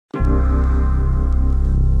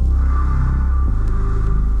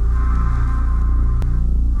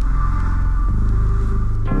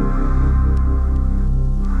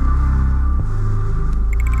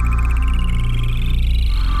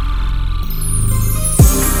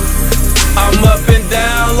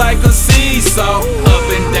like a seesaw. Up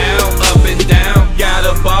and down,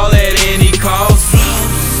 gotta ball at any cost.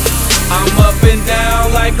 I'm up and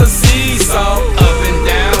down like a seesaw. Up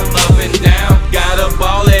and down, gotta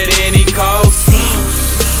ball at any cost.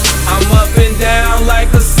 I'm up and down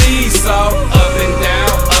like a seesaw. Up and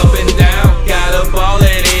down, gotta ball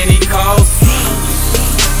at any cost.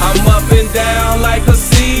 I'm up and down like a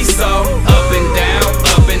seesaw. Up and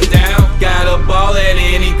down, gotta ball at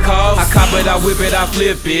any cost. I cop it, I whip it, I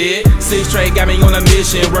flip it. 6 straight got me on a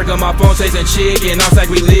mission. Work on my phone chasing chicken. I'm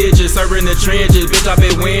sacrilegious, serving the trenches. Bitch, I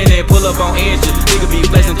been winning, pull up on inches. Nigga be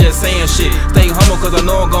flexing, just saying shit. Stay humble cause I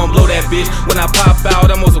know I'm gon' blow that bitch. When I pop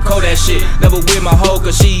out, I'm on some cold that shit. Never with my hoe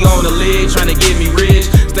cause she on the lid, tryna get me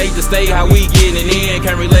rich. State to state, how we getting in.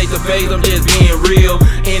 Can't relate to face, I'm just being real.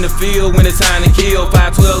 In the field when it's time to kill.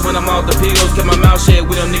 512 when I'm off the pills. Kept my mouth shut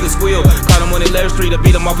with them niggas squeal. Caught him on the left street, I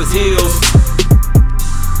beat him off his heels.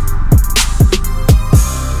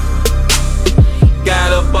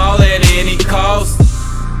 Gotta ball at any cost.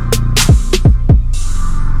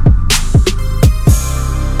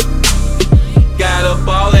 Gotta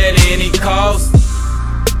ball at any cost.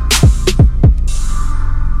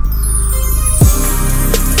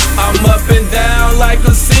 I'm up and down like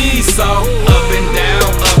a seesaw. Up and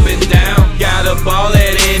down, gotta ball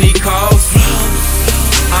at any cost.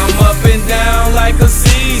 I'm up and down like a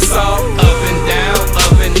seesaw. Up and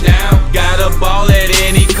down, gotta ball at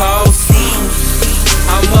any cost.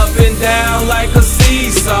 I'm up and down like a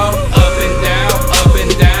seesaw. Up and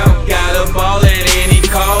down, gotta ball at any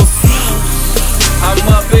cost. I'm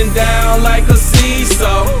up and down like a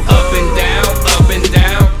seesaw. Up and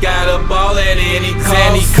down, gotta ball at any cost.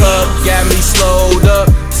 Sandy Cup got me slowed up.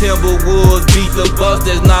 Timberwoods beat the bus,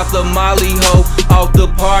 that's not the Molly hoe off the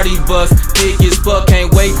party bus. Thick as fuck, can't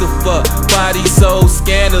wait to fuck. Body so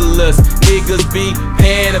scandalous, niggas be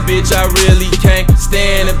paying a bitch. I really can't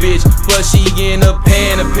stand a bitch, but she in a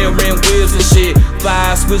pan, a pair of whips and shit.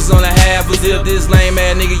 5 switches on a half, as if this lame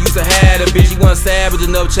ass nigga used to have a bitch. He wasn't savage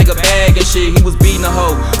enough, check a bag and shit. He was beating a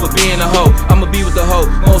hoe, for being a hoe. I'ma be with the hoe,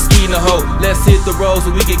 won't ski in the hoe. Let's hit the road so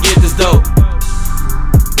we can get this dope.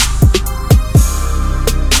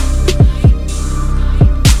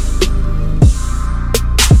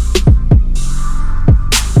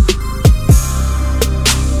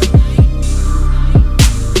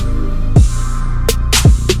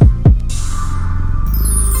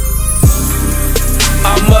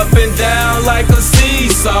 Up and down like a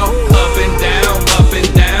seesaw. Up and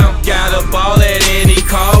down, gotta ball at any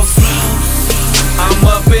cost. I'm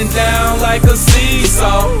up and down like a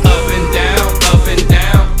seesaw. Up and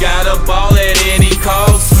down, gotta ball at any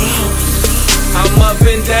cost. I'm up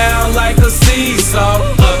and down like a seesaw.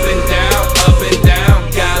 Up and down,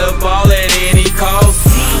 gotta ball at any cost.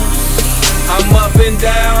 I'm up and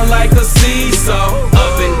down like a seesaw.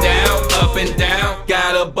 Up and down,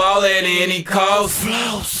 gotta ball at any cost.